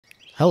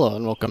Hello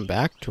and welcome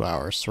back to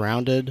our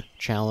Surrounded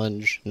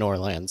Challenge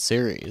Norland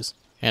series.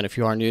 And if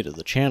you are new to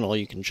the channel,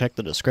 you can check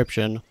the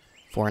description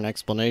for an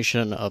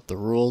explanation of the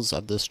rules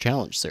of this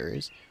challenge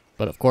series.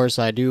 But of course,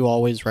 I do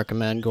always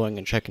recommend going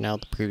and checking out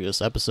the previous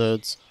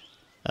episodes.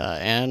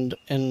 And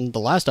in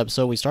the last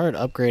episode, we started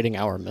upgrading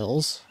our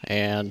mills,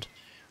 and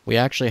we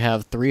actually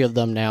have 3 of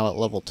them now at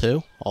level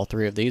 2. All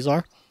 3 of these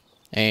are.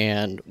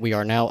 And we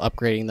are now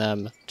upgrading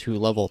them to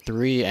level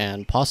 3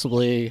 and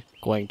possibly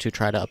going to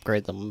try to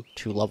upgrade them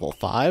to level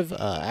 5,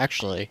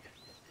 actually.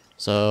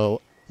 So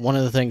one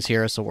of the things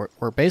here, so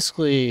we're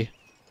basically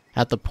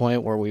at the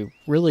point where we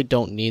really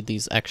don't need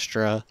these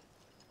extra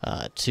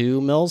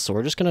 2 mills, so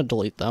we're just going to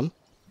delete them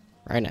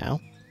right now.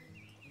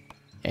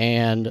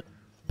 And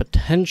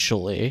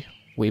potentially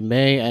we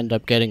may end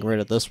up getting rid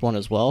of this one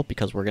as well,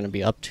 because we're going to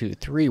be up to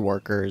 3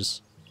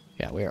 workers.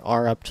 Yeah, we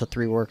are up to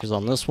 3 workers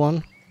on this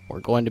one. We're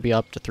going to be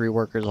up to 3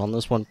 workers on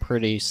this one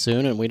pretty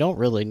soon, and we don't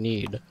really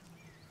need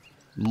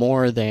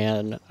more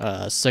than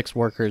 6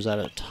 workers at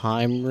a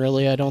time,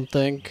 really, I don't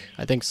think.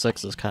 I think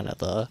 6 is kind of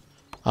the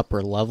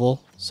upper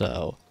level,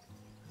 so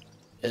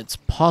it's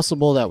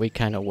possible that we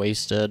kind of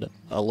wasted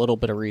a little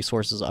bit of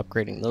resources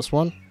upgrading this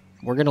one.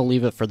 We're going to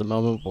leave it for the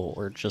moment, but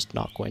we're just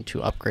not going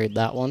to upgrade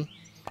that one.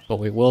 But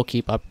we will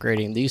keep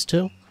upgrading these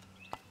 2,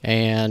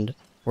 and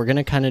we're going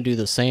to kind of do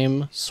the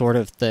same sort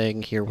of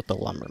thing here with the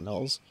lumber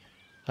mills.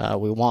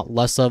 We want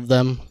less of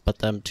them, but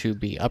them to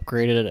be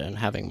upgraded and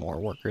having more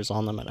workers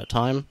on them at a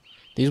time.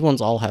 These ones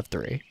all have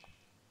 3.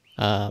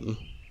 Now,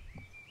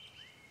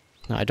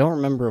 I don't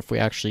remember if we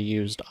actually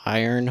used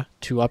iron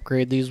to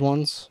upgrade these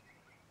ones,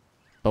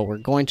 but we're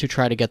going to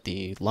try to get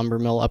the lumber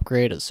mill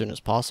upgrade as soon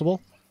as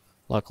possible.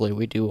 Luckily,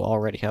 we do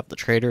already have the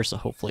trader, so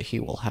hopefully he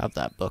will have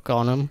that book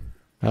on him.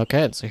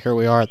 Okay, so here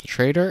we are at the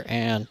trader,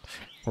 and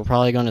we're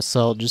probably going to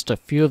sell just a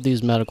few of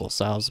these medical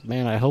salves.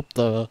 Man, I hope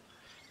the...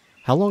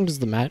 How long does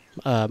the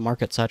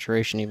market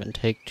saturation even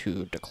take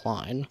to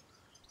decline?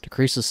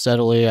 Decreases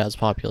steadily as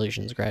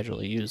populations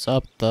gradually use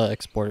up the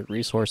exported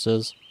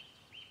resources.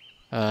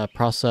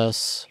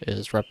 Process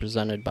is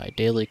represented by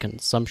daily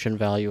consumption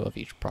value of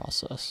each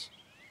process.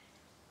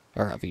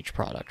 Or of each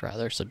product,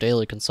 rather. So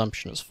daily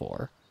consumption is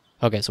 4.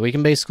 Okay, so we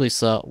can basically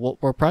sell... Well,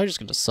 we're probably just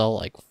going to sell,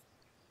 like...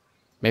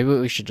 Maybe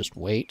we should just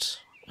wait.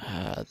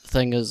 The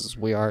thing is,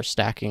 we are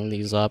stacking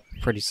these up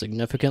pretty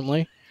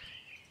significantly.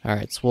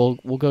 Alright, so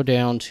we'll go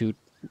down to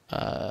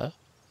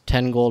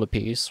 10 gold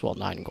apiece, well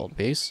 9 gold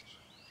apiece,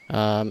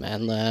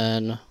 and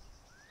then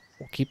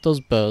we'll keep those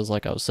bows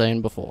like I was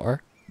saying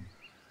before.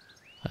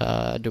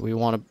 Do we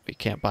want to, we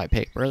can't buy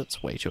paper,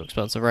 that's way too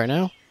expensive right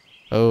now.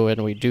 Oh,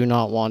 and we do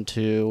not want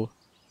to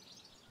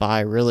buy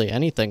really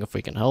anything if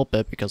we can help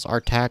it, because our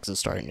tax is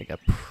starting to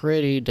get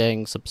pretty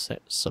dang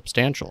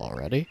substantial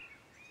already.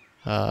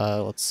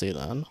 Let's see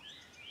then.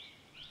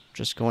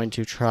 Just going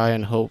to try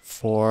and hope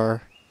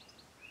for...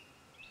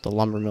 the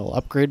lumber mill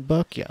upgrade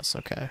book? Yes,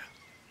 okay.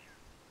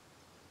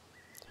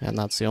 And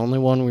that's the only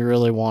one we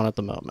really want at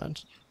the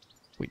moment.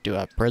 We do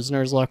have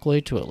prisoners, luckily,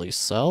 to at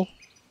least sell.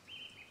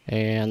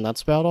 And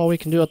that's about all we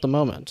can do at the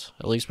moment.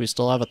 At least we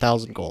still have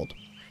 1,000 gold.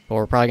 But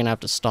we're probably going to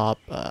have to stop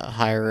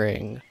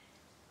hiring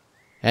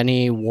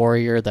any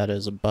warrior that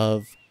is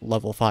above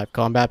level 5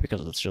 combat,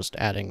 because it's just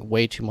adding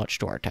way too much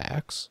to our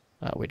tax.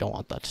 We don't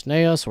want that to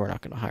Tanea, so we're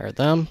not going to hire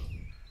them.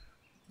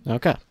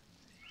 Okay.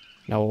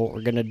 Now what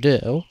we're going to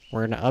do,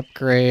 we're going to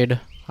upgrade,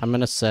 I'm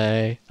going to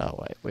say, oh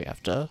wait, we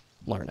have to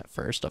learn it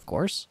first, of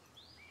course.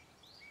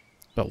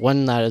 But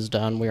when that is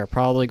done, we are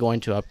probably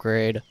going to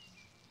upgrade,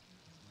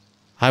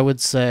 I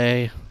would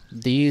say,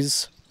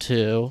 these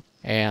 2,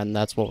 and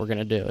that's what we're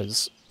going to do,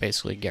 is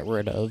basically get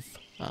rid of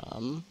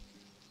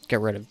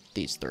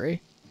these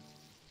 3.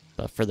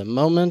 But for the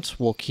moment,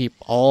 we'll keep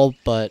all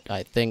but,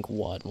 I think,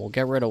 1. We'll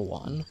get rid of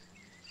 1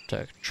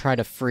 to try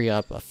to free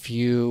up a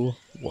few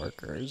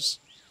workers.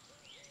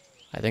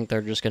 I think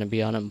they're just going to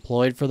be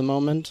unemployed for the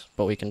moment,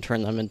 but we can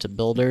turn them into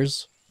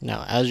builders.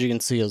 Now, as you can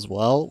see as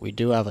well, we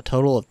do have a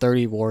total of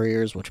 30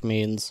 warriors, which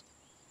means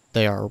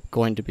they are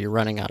going to be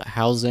running out of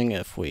housing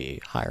if we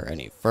hire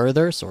any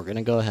further. So we're going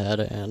to go ahead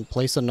and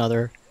place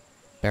another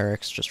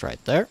barracks just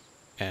right there,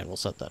 and we'll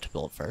set that to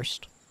build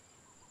first.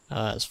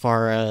 As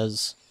far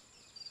as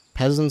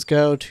peasants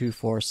go, 2,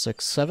 4,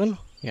 6, 7.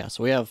 Yeah,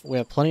 so we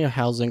have plenty of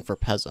housing for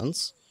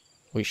peasants.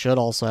 We should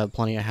also have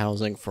plenty of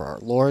housing for our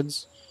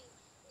lords.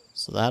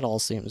 So that all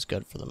seems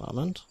good for the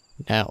moment.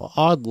 Now,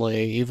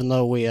 oddly, even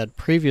though we had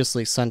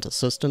previously sent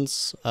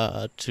assistance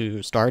to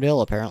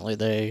Stardale, apparently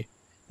they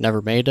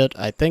never made it.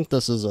 I think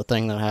this is a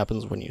thing that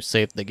happens when you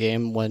save the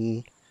game.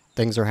 When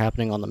things are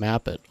happening on the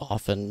map, it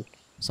often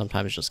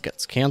sometimes just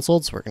gets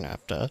cancelled, so we're going to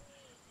have to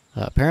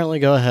apparently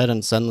go ahead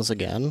and send this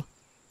again.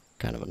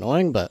 Kind of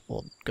annoying, but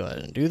we'll go ahead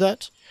and do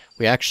that.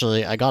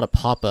 I got a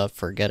pop-up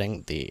for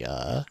getting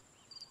the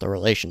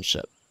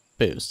relationship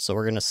boost, so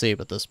we're going to see,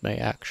 but this may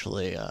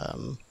actually...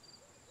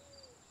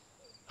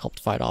 helped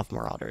fight off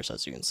marauders,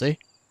 as you can see.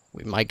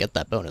 We might get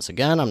that bonus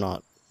again, I'm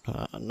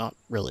not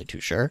really too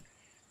sure.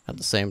 At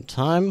the same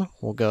time,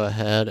 we'll go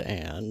ahead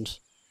and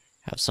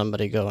have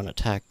somebody go and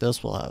attack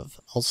this. We'll have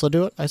Elsa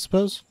do it, I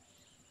suppose.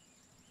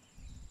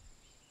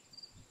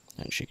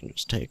 And she can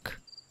just take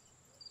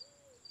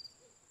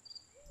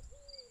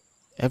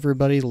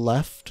everybody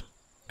left,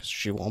 because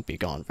she won't be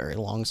gone very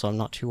long, so I'm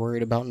not too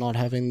worried about not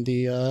having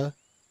the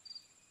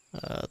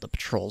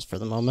patrols for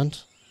the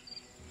moment.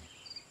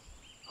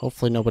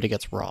 Hopefully nobody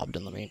gets robbed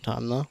in the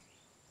meantime, though.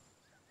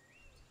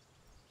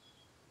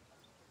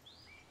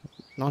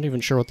 Not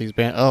even sure what these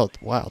oh,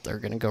 wow, they're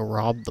gonna go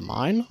rob the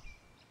mine?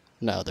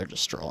 No, they're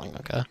just strolling,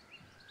 okay.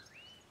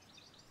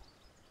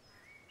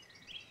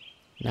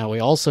 Now we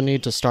also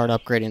need to start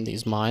upgrading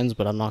these mines,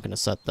 but I'm not going to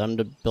set them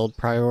to build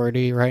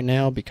priority right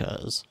now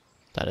because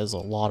that is a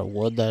lot of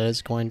wood that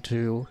is going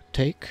to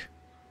take.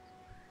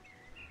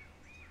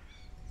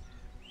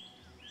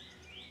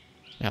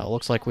 Now it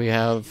looks like we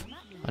have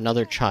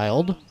another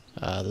child.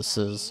 This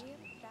is...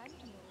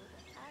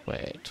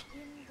 Wait,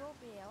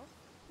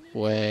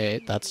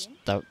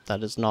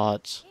 that is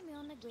not...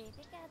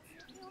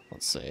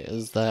 Let's see,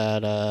 is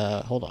that,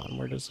 hold on,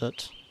 where does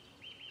it...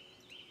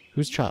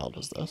 Whose child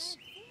is this?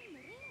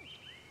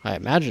 I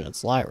imagine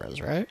it's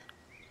Lyra's, right?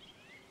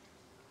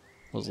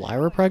 Was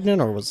Lyra pregnant,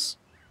 or was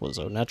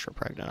Onetra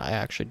pregnant? I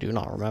actually do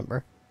not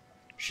remember.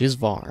 She's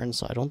Varn,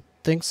 so I don't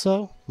think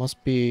so.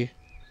 Must be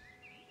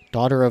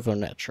daughter of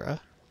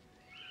Onetra.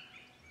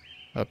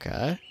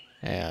 Okay,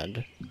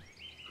 and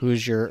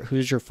who's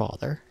your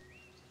father?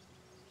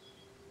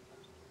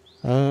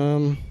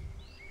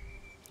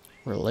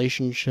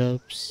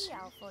 Relationships.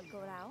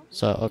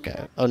 So,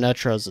 okay,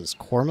 Onetra's is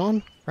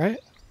Cormon, right?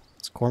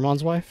 It's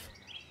Cormon's wife?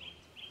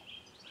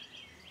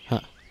 Huh.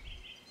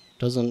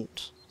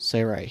 Doesn't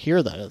say right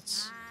here that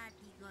it's...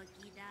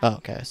 Oh,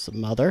 okay, so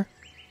mother.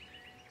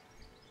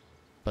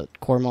 But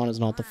Cormon is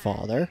not the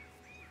father.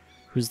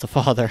 Who's the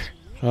father?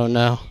 Oh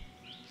no.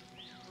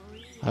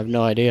 I have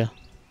no idea.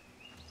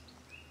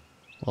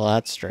 Well,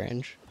 that's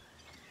strange.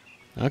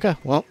 Okay,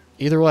 well,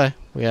 either way,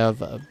 we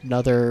have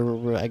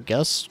another, I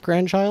guess,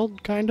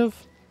 grandchild, kind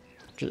of?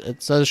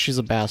 It says she's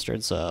a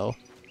bastard, so...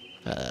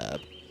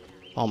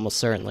 almost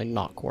certainly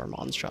not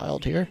Cormon's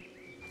child here.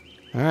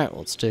 Alright,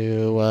 let's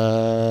do,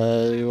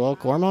 well,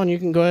 Cormon, you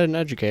can go ahead and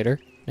educate her.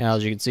 Now,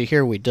 as you can see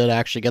here, we did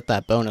actually get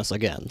that bonus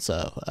again,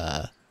 so,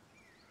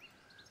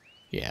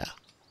 yeah.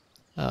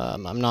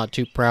 I'm not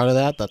too proud of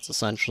that. That's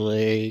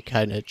essentially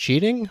kind of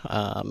cheating,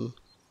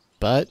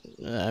 but,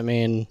 I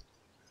mean,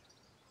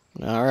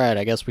 alright,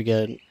 I guess we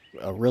get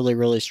a really,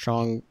 really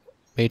strong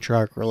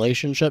matriarch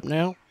relationship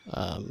now.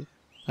 And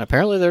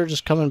apparently they're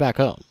just coming back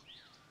home.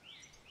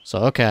 So,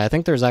 okay, I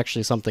think there's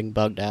actually something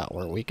bugged out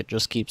where we could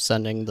just keep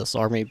sending this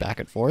army back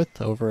and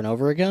forth over and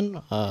over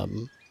again.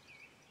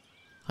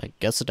 I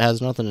guess it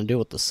has nothing to do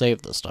with the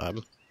save this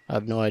time. I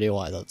have no idea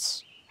why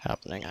that's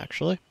happening,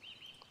 actually.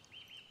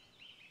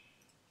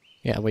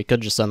 Yeah, we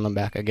could just send them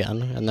back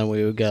again, and then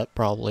we would get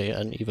probably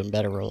an even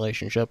better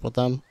relationship with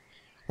them.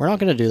 We're not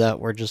going to do that.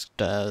 We're just,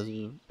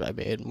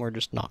 we're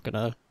just not going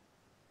to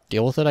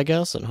deal with it, I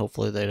guess, and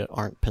hopefully they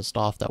aren't pissed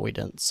off that we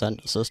didn't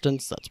send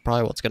assistance. That's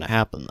probably what's going to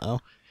happen,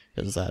 though.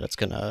 Is that it's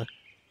gonna,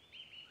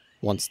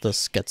 once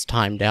this gets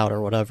timed out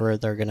or whatever,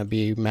 they're gonna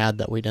be mad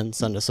that we didn't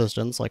send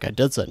assistance. Like, I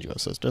did send you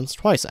assistance,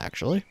 twice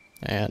actually,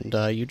 and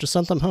you just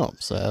sent them home,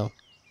 so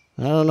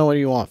I don't know what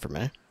you want from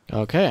me.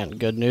 Okay,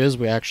 and good news,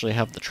 we actually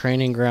have the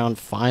training ground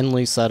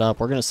finally set up.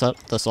 We're gonna set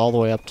this all the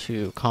way up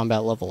to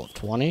combat level of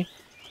 20,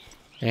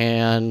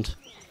 and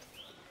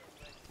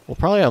we'll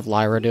probably have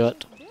Lyra do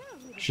it.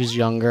 She's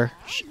younger,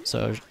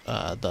 so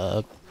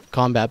the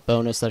combat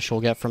bonus that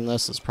she'll get from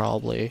this is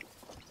probably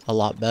a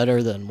lot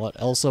better than what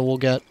Elsa will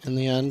get in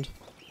the end.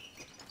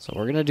 So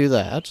we're gonna do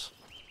that.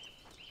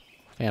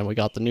 And we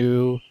got the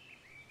new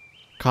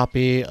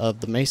copy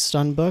of the Mace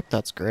Stun book.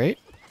 That's great.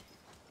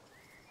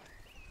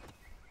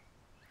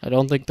 I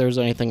don't think there's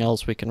anything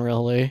else we can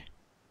really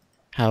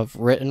have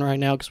written right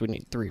now because we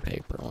need 3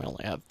 paper and we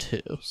only have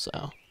 2,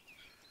 so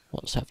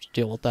we'll just have to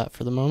deal with that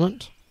for the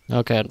moment.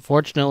 Okay,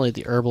 unfortunately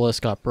the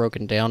herbalist got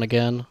broken down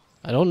again.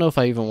 I don't know if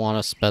I even want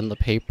to spend the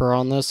paper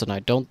on this, and I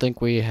don't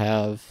think we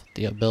have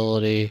the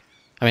ability,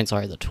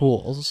 the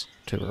tools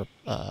to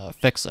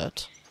fix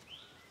it.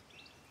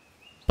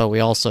 But we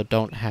also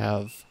don't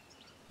have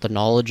the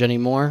knowledge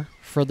anymore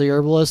for the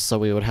herbalist, so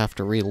we would have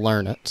to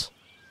relearn it,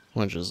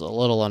 which is a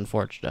little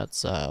unfortunate,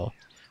 so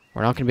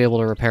we're not going to be able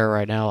to repair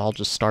right now. I'll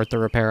just start the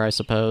repair, I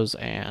suppose,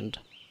 and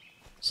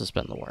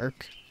suspend the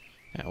work,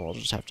 and we'll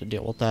just have to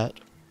deal with that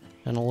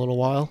in a little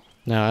while.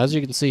 Now, as you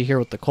can see here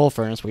with the coal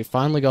furnace, we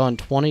finally got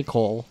 20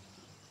 coal,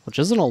 which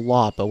isn't a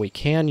lot, but we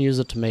can use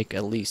it to make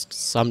at least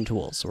some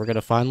tools. So we're going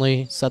to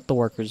finally set the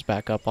workers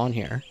back up on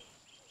here.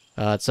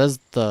 It says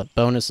the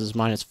bonus is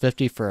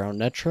 -50 for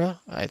Onetra.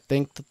 I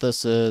think that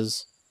this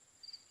is...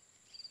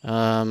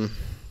 let's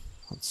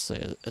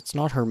see, it's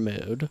not her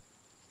mood.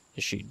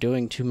 Is she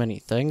doing too many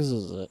things?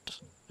 Is it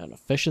an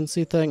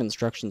efficiency thing?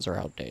 Instructions are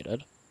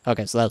outdated.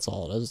 Okay, so that's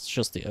all it is. It's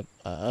just the...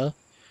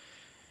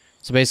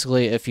 So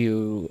basically, if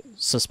you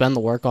suspend the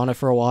work on it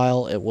for a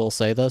while, it will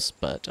say this,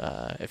 but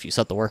if you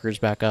set the workers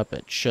back up,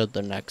 it should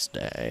the next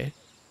day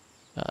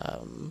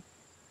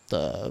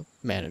the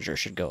manager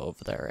should go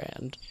over there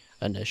and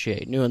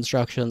initiate new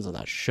instructions, and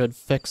that should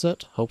fix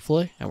it,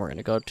 hopefully. And we're going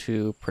to go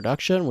to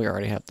production. We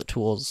already have the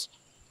tools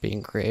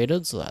being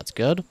created, so that's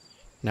good.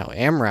 Now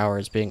Amraor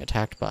is being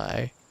attacked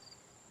by...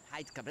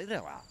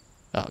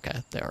 Oh,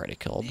 okay, they already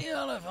killed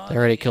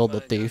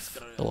the thief,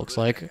 it looks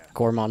like.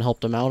 Gormon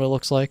helped him out, it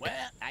looks like.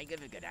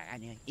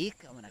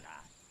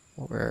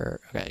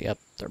 Okay, yep,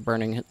 they're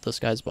burning this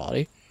guy's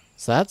body.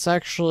 So that's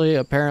actually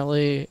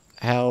apparently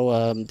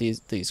how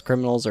these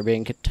criminals are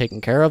being taken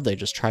care of. They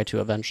just try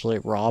to eventually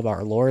rob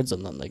our lords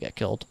and then they get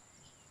killed.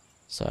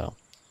 So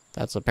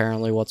that's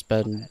apparently what's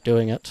been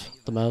doing it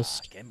the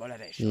most.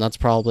 And that's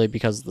probably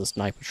because of this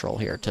night patrol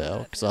here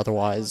too, because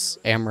otherwise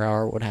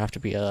Amraor would have to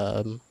be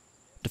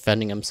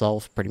defending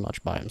himself pretty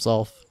much by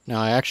himself.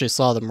 Now I actually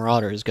saw the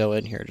marauders go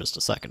in here just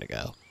a second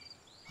ago.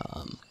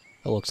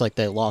 It looks like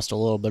they lost a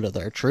little bit of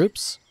their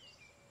troops,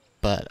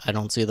 but I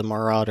don't see the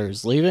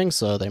marauders leaving,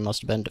 so they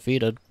must have been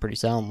defeated pretty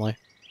soundly.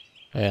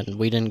 And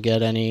we didn't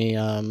get any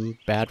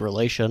bad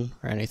relation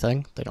or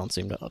anything. They don't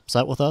seem to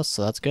upset with us,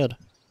 so that's good.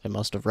 It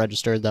must have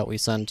registered that we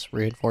sent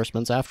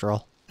reinforcements after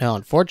all. Now,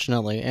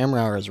 unfortunately,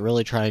 Amraor is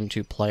really trying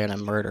to plan a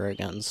murder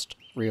against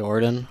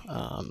Riordan,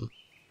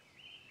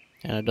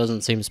 and it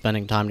doesn't seem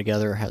spending time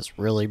together has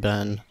really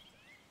been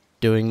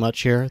doing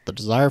much here. The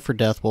desire for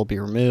death will be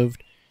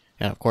removed,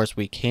 and of course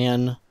we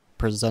can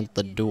present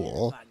the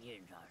duel.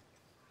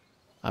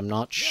 I'm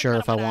not sure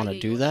if I want to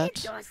do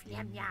that.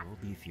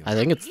 I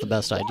think it's the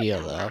best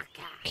idea, though.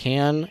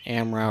 Can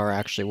Amraor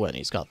actually win?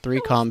 He's got 3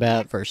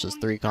 combat versus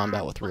 3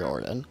 combat with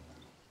Riordan.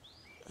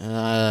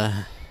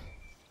 I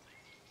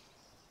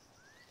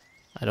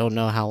don't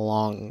know how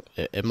long...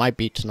 It might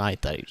be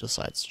tonight that he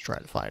decides to try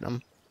to fight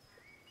him.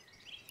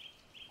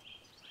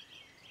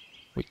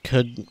 We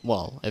could...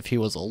 Well, if he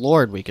was a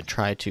lord, we could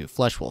try to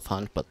flesh wolf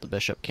hunt, but the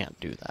bishop can't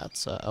do that,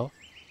 so...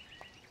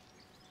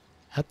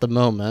 At the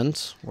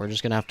moment, we're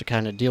just going to have to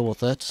kind of deal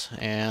with it,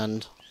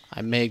 and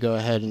I may go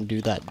ahead and do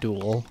that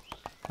duel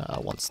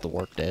once the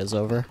workday is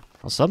over.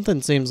 Well,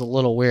 something seems a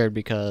little weird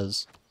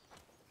because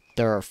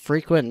there are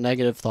frequent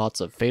negative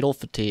thoughts of fatal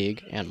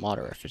fatigue and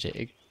moderate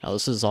fatigue. Now,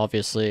 this is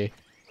obviously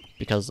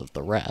because of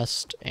the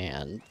rest,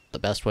 and the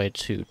best way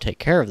to take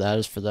care of that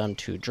is for them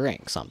to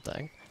drink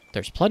something.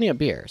 There's plenty of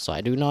beer, so I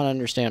do not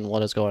understand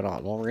what is going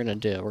on. What we're going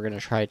to do, we're going to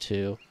try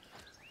to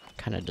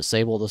kind of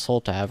disable this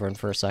whole tavern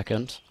for a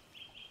second.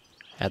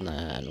 And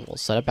then we'll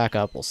set it back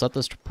up, we'll set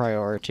this to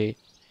priority,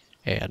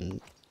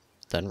 and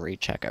then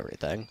recheck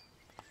everything.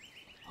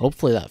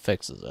 Hopefully that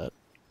fixes it.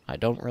 I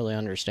don't really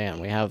understand.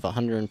 We have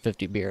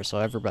 150 beer, so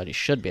everybody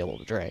should be able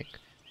to drink.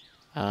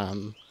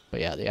 But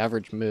yeah, the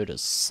average mood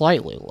is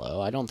slightly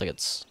low. I don't think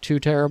it's too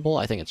terrible.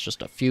 I think it's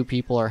just a few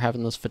people are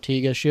having this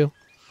fatigue issue.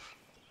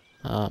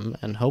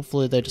 And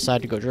hopefully they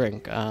decide to go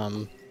drink.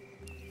 I'm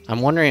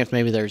wondering if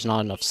maybe there's not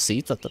enough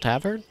seats at the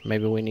tavern.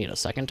 Maybe we need a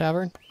second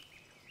tavern.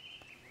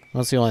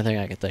 That's the only thing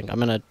I can think.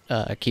 I'm going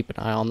to keep an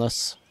eye on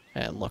this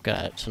and look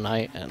at it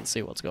tonight and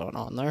see what's going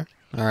on there.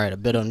 Alright, a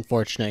bit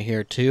unfortunate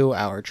here too.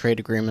 Our trade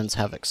agreements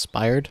have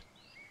expired.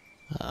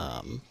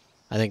 I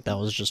think that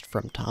was just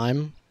from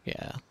time.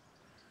 Yeah.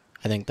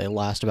 I think they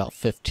last about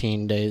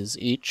 15 days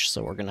each,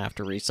 so we're going to have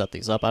to reset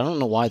these up. I don't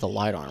know why the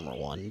light armor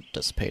one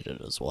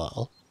dissipated as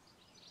well.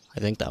 I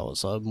think that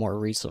was a more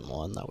recent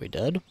one that we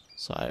did,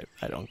 so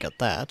I don't get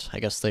that. I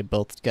guess they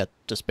both get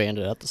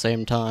disbanded at the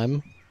same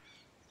time.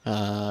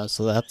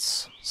 So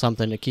that's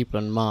something to keep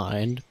in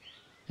mind.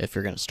 If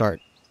you're going to start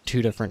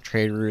 2 different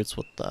trade routes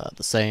with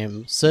the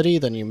same city,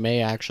 then you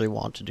may actually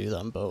want to do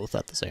them both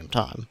at the same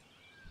time.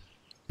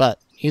 But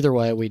either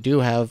way, we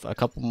do have a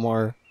couple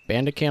more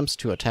bandit camps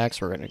to attack,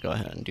 so we're going to go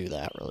ahead and do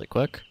that really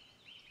quick.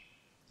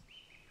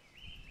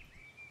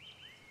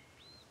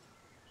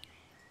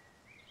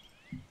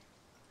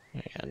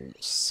 And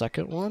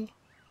second one,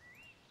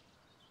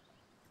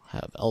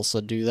 have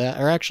Elsa do that.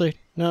 Or actually,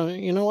 no,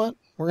 you know what?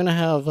 We're gonna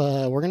have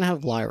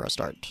Lyra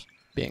start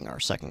being our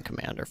second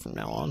commander from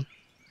now on.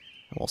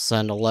 And we'll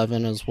send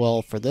 11 as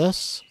well for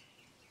this.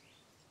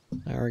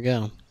 There we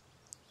go.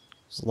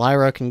 So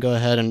Lyra can go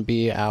ahead and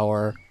be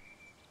our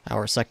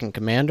second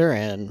commander,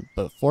 and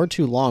before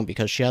too long,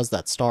 because she has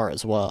that star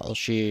as well,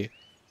 she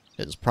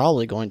is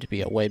probably going to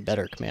be a way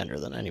better commander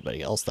than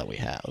anybody else that we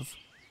have.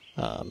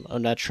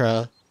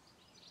 Onetra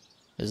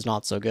is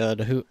not so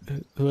good.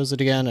 Who is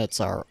it again?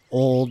 It's our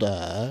old,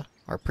 our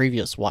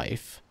previous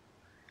wife.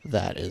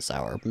 That is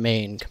our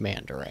main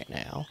commander right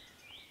now.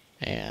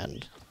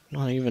 And I'm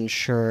not even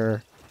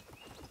sure.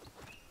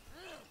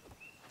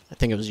 I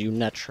think it was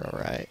Unetra,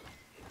 right?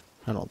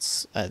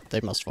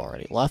 They must have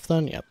already left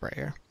then. Yep, right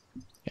here.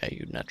 Yeah,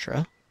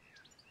 Unetra.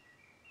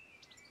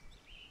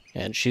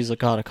 And she's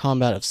got a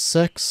combat of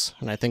 6,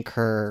 and I think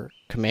her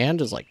command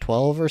is like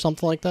 12 or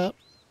something like that.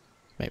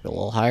 Maybe a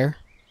little higher.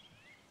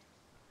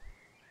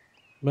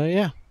 But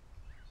yeah,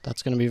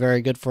 that's going to be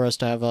very good for us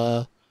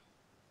to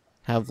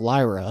have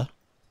Lyra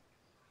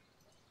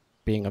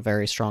being a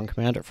very strong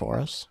commander for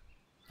us.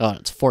 Oh, and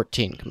it's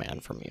 14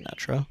 command from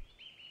Unetra.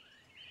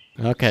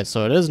 Okay,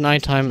 so it is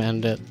nighttime,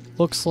 and it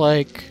looks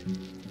like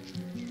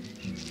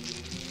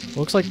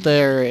Looks like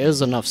there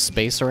is enough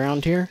space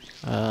around here.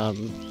 I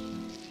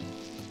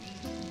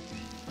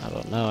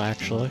don't know,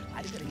 actually.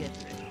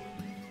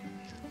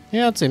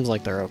 Yeah, it seems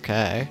like they're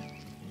okay.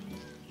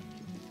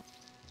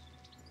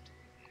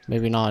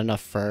 Maybe not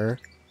enough for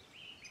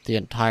the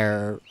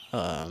entire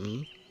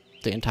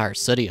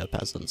city of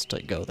peasants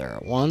to go there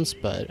at once,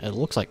 but it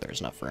looks like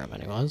there's enough room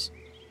anyways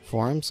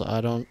for them. So I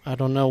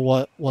don't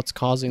know what's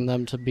causing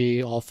them to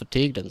be all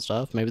fatigued and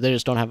stuff. Maybe they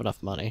just don't have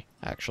enough money,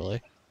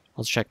 actually.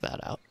 Let's check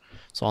that out.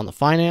 So on the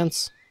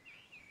finance,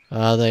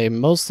 they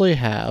mostly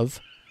have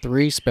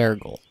 3 spare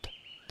gold.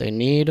 They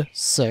need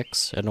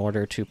 6 in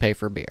order to pay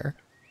for beer.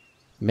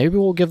 Maybe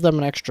we'll give them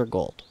an extra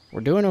gold.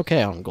 We're doing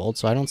okay on gold,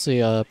 so I don't see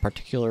a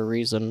particular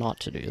reason not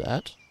to do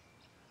that.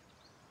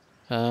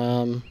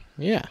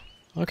 Yeah.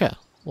 Okay.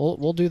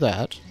 We'll do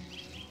that.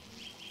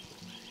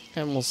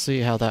 And we'll see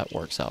how that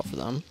works out for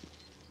them.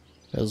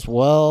 As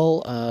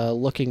well,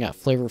 looking at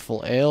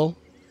flavorful ale.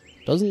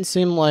 Doesn't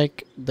seem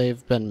like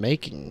they've been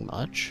making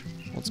much.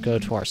 Let's go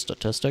to our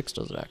statistics.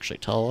 Does it actually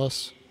tell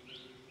us?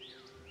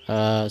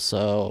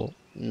 So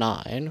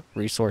 9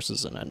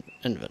 resources in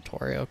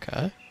inventory.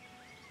 Okay.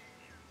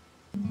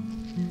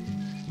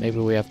 Maybe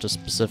we have to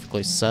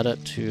specifically set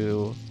it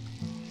to...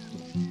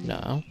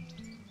 No.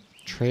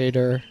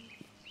 Trader.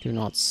 Do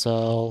not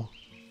sell.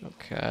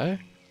 Okay.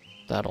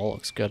 That all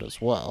looks good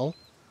as well.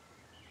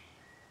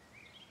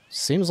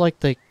 Seems like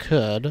they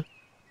could.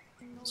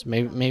 So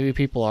maybe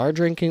people are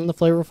drinking the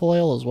flavorful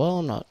ale as well.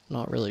 I'm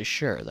not really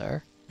sure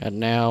there. And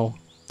now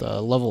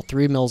the level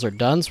 3 mills are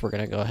done, so we're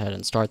going to go ahead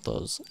and start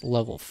those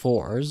level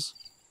 4s.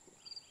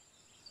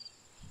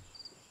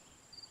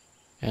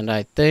 And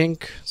I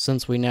think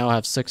since we now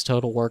have 6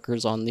 total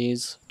workers on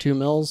these 2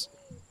 mills,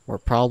 we're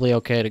probably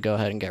okay to go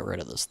ahead and get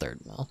rid of this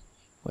 3rd mill.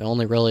 We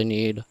only really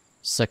need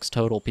 6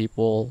 total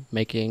people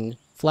making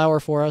flour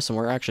for us, and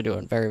we're actually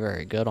doing very,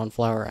 very good on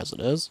flour as it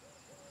is.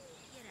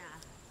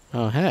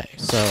 Oh, hey.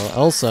 So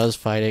Elsa is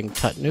fighting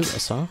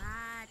Tutnugus, huh?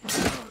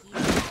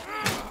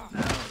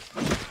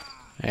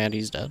 And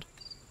he's dead.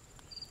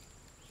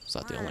 Is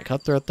that the only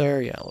cutthroat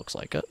there? Yeah, looks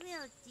like it.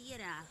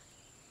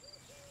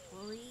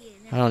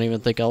 I don't even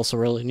think Elsa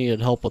really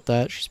needed help with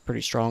that. She's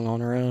pretty strong on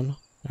her own.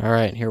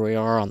 Alright, here we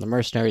are on the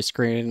mercenary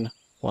screen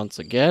once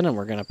again, and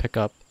we're going to pick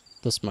up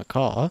this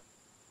macaw.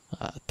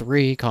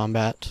 3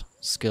 combat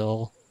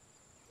skill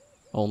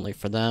only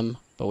for them.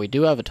 But we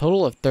do have a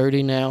total of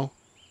 30 now.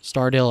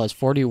 Stardale has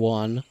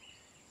 41.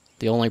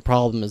 The only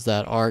problem is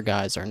that our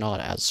guys are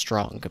not as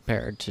strong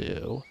compared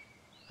to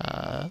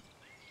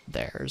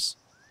theirs.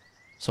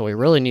 So we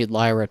really need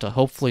Lyra to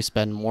hopefully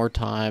spend more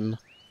time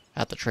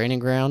at the training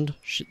ground.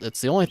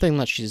 It's the only thing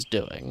that she's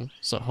doing.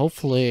 So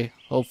hopefully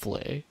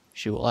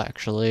she will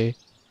actually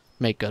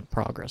make good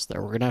progress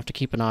there. We're going to have to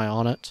keep an eye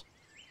on it.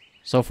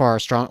 So far,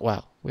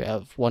 wow, we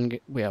have one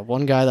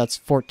guy that's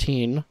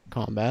 14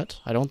 combat.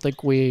 I don't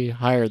think we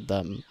hired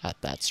them at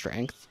that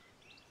strength.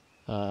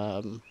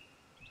 I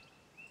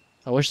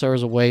wish there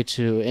was a way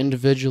to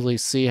individually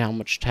see how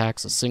much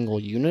tax a single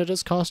unit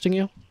is costing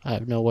you. I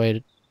have no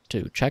way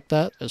to check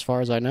that as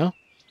far as I know.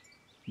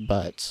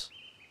 But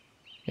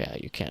yeah,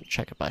 you can't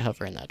check it by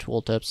hovering that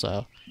tooltip,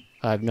 so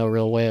I have no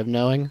real way of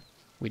knowing.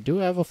 We do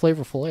have a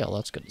flavorful ale,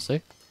 that's good to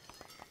see.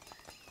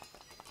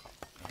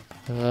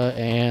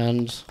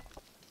 And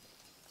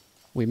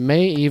we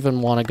may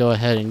even want to go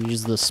ahead and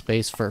use this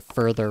space for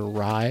further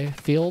rye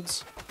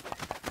fields.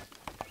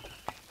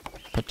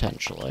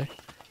 Potentially.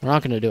 We're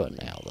not going to do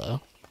it now,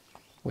 though.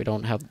 We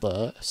don't have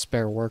the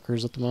spare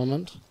workers at the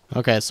moment.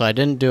 Okay, so I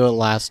didn't do it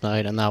last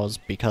night, and that was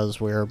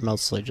because we were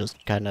mostly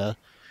just kind of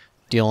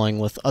dealing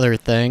with other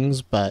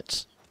things,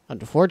 but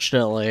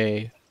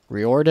unfortunately,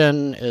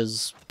 Riordan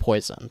is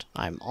poisoned.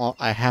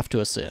 I have to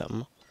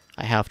assume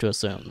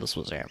this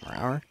was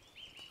Amraor.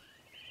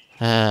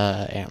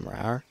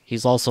 Amraor.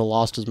 He's also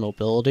lost his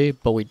mobility,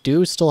 but we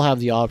do still have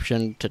the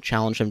option to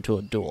challenge him to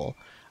a duel.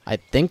 I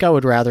think I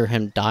would rather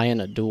him die in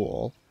a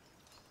duel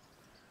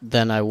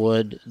than I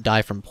would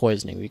die from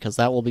poisoning, because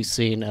that will be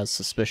seen as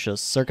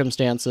suspicious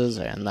circumstances,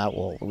 and that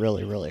will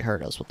really, really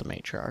hurt us with the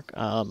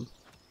matriarch.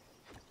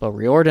 But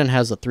Riordan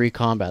has a 3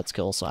 combat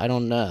skill, so I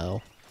don't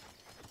know.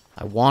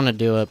 I want to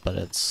do it, but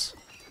it's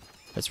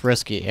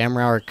risky.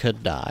 Amraor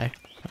could die.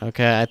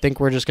 Okay, I think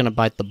we're just going to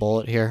bite the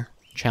bullet here.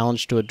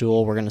 Challenge to a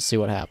duel, we're going to see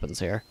what happens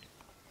here.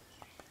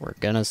 We're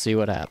going to see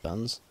what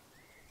happens.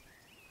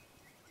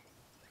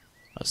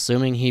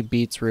 Assuming he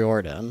beats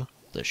Riordan,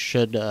 this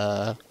should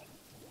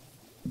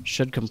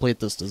complete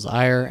this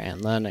desire,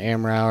 and then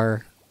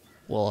Amraor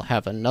will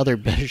have another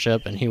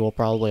bishop, and he will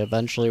probably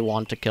eventually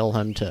want to kill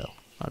him too,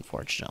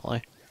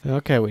 unfortunately.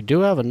 Okay, we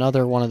do have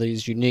another one of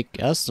these unique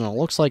guests, and it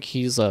looks like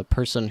he's a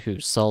person who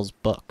sells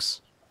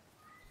books.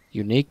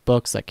 Unique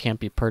books that can't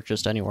be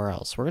purchased anywhere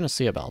else. We're going to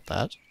see about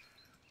that.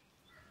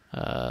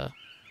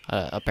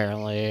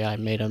 Apparently I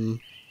made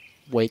him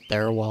wait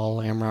there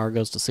while Amraor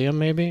goes to see him,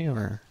 maybe?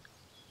 Or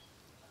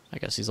I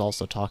guess he's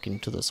also talking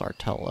to this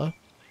Artella.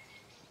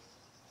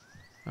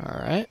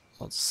 Alright,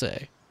 let's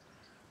see.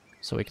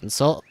 So we can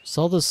sell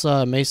this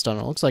mace stone.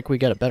 It looks like we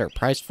get a better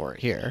price for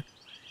it here.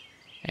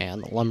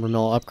 And the lumber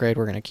mill upgrade,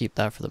 we're going to keep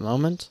that for the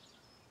moment.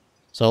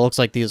 So it looks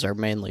like these are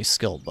mainly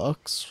skill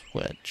books,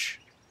 which...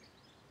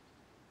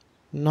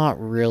 not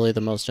really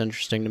the most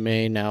interesting to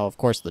me. Now, of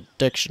course, the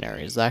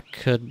dictionaries, that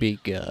could be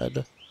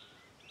good.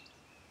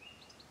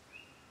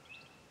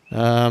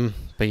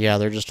 But yeah,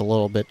 they're just a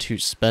little bit too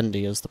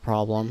spendy is the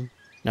problem.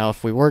 Now,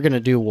 if we were going to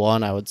do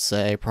one, I would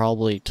say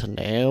probably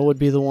Teneo would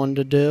be the one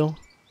to do.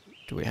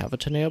 Do we have a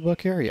Teneo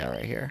book here? Yeah,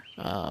 right here.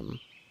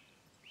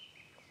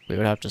 We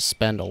would have to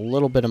spend a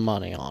little bit of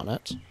money on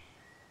it.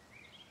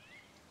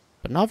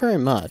 But not very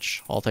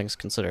much, all things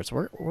considered.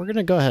 So we're going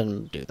to go ahead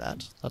and do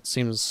that. That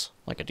seems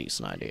like a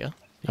decent idea.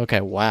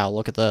 Okay, wow,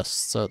 look at this.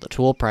 So the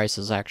tool price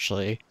is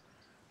actually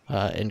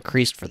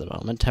increased for the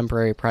moment.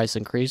 Temporary price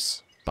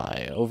increase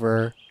by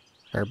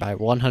by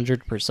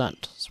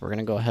 100%. So we're going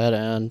to go ahead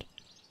and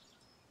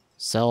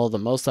sell the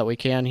most that we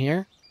can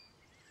here.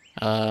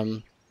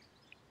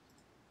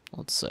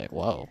 Let's say,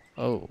 whoa.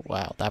 Oh,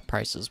 wow, that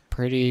price is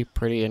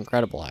pretty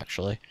incredible,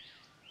 actually.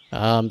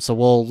 So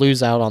we'll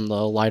lose out on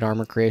the light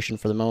armor creation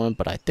for the moment,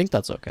 but I think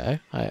that's okay.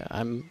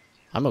 I'm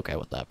okay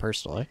with that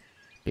personally,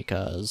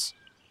 because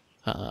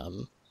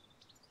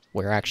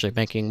we're actually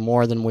making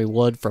more than we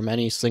would from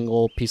any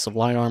single piece of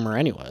light armor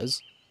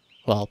anyways.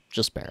 Well,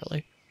 just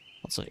barely.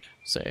 Let's see,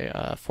 say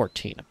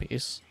 14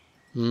 apiece.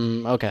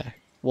 Okay.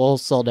 We'll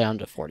sell down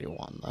to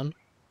 41 then.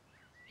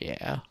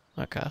 Yeah,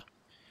 okay.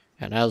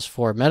 And as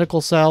for medical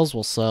cells,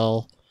 we'll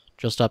sell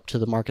just up to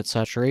the market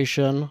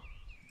saturation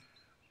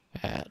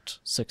at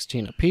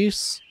 16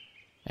 apiece.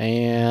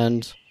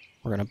 And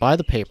we're going to buy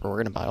the paper. We're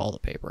going to buy all the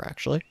paper,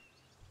 actually.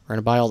 We're going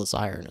to buy all this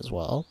iron as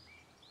well.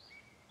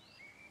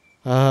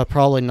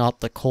 Probably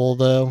not the coal,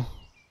 though.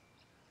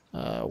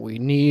 We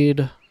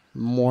need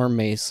more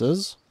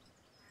maces.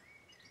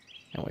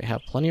 And we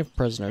have plenty of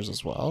prisoners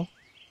as well.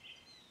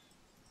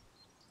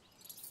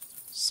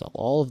 Sell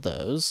all of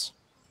those.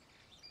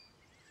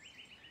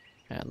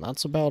 And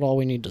that's about all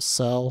we need to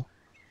sell.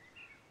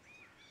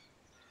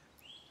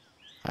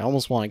 I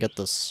almost want to get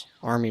this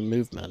army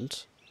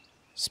movement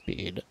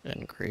speed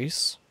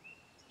increase.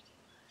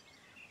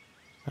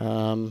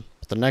 But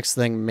the next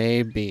thing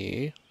may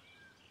be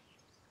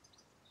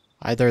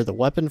either the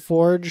weapon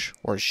forge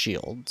or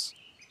shields.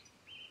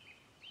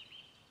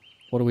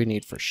 What do we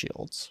need for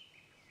shields?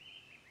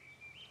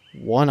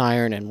 1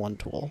 iron and 1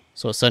 tool.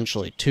 So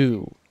essentially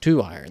two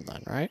iron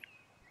then, right?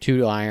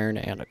 2 iron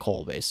and a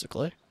coal,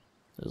 basically,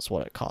 is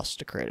what it costs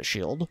to create a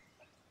shield.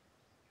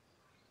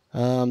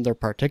 They're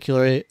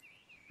particularly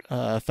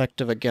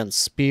effective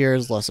against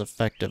spears, less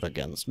effective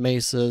against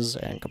maces,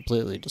 and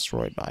completely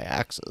destroyed by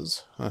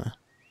axes.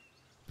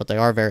 But they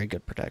are very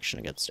good protection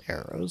against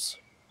arrows.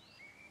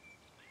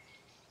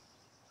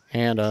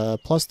 And a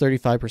plus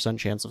 35%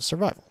 chance of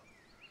survival.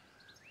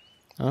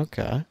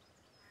 Okay.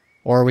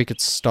 Or we could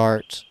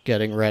start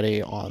getting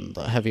ready on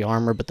the heavy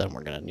armor, but then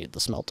we're going to need the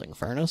smelting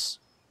furnace.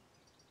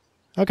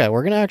 Okay,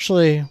 we're going to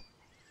actually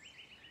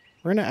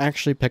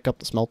pick up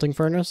the smelting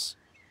furnace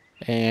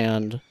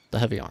and the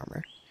heavy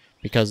armor.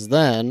 Because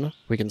then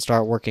we can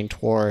start working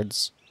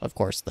towards, of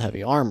course, the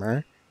heavy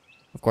armor.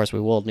 Of course, we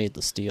will need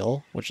the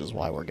steel, which is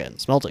why we're getting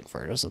smelting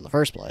furnace in the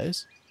first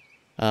place.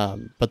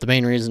 But the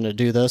main reason to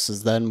do this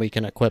is then we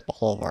can equip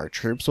all of our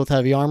troops with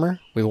heavy armor.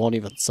 We won't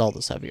even sell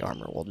this heavy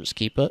armor, we'll just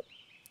keep it.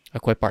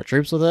 Equip our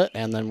troops with it,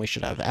 and then we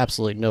should have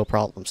absolutely no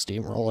problem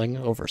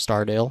steamrolling over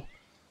Stardale.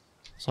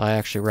 So I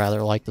actually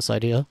rather like this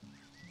idea.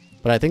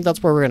 But I think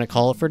that's where we're going to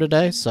call it for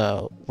today,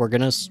 so we're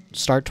going to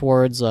start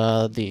towards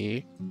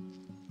the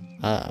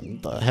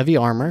heavy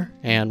armor,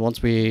 and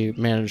once we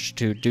manage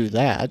to do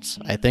that,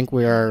 I think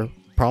we are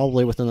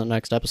probably within the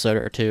next episode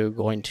or two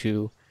going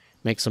to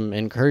make some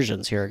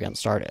incursions here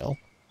against Stardale.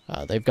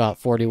 They've got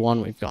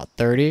 41, we've got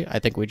 30. I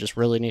think we just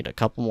really need a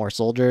couple more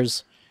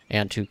soldiers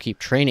and to keep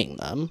training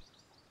them.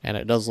 And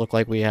it does look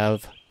like we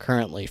have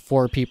currently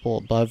 4 people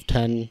above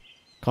 10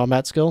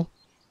 combat skill.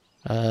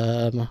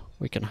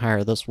 We can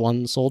hire this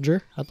 1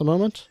 soldier at the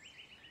moment.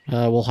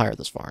 We'll hire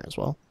this Varn as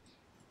well.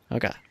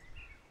 Okay.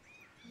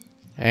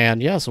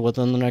 And yeah, so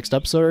within the next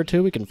episode or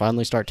two, we can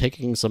finally start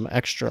taking some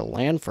extra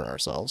land for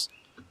ourselves.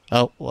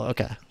 Oh, well,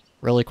 okay.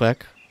 Really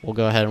quick, we'll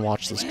go ahead and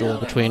watch this duel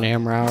between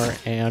Amraor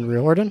and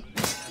Riordan.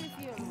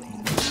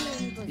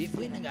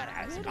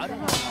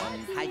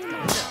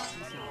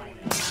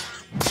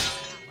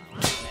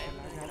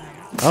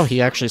 Oh,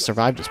 he actually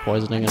survived his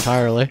poisoning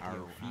entirely.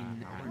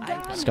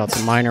 He's got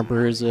some minor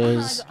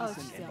bruises.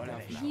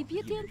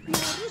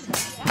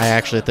 I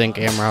actually think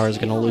Amraor is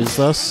going to lose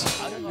this.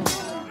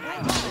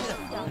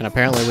 And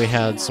apparently we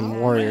had some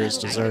warriors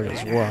desert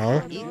as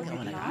well.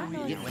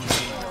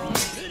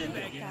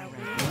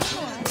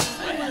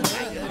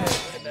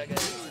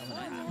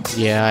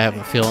 Yeah, I have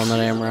a feeling that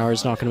Amraor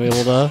is not going to be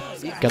able to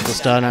get this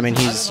done. I mean,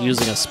 he's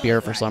using a spear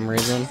for some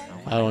reason.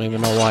 I don't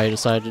even know why he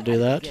decided to do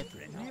that.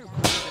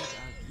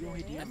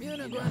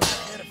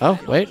 Oh,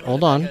 wait,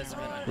 hold on.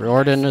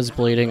 Riordan is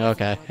bleeding.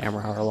 Okay,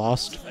 Amraor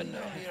lost.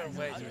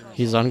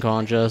 He's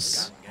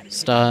unconscious.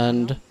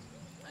 Stunned.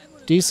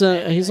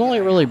 Decent. He's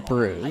only really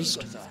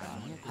bruised.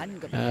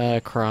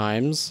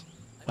 Crimes.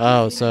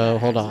 Oh, so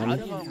hold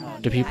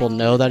on. Do people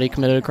know that he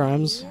committed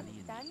crimes?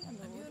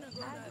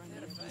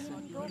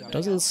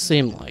 Doesn't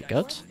seem like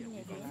it.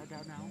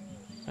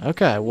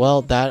 Okay,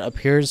 well, that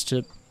appears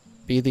to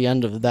be the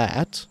end of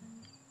that.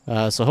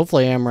 So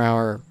hopefully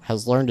Amraor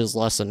has learned his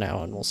lesson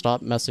now and will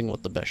stop messing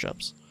with the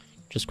bishops.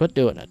 Just quit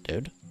doing it,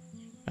 dude.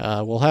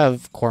 We'll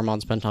have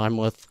Cormon spend time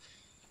with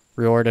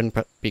Riordan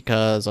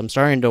because I'm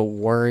starting to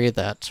worry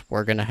that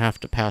we're going to have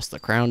to pass the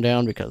crown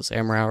down because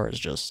Amraor is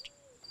just...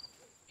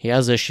 he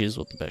has issues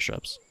with the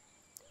bishops.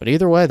 But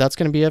either way, that's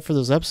going to be it for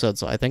this episode,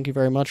 so I thank you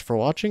very much for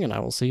watching, and I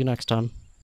will see you next time.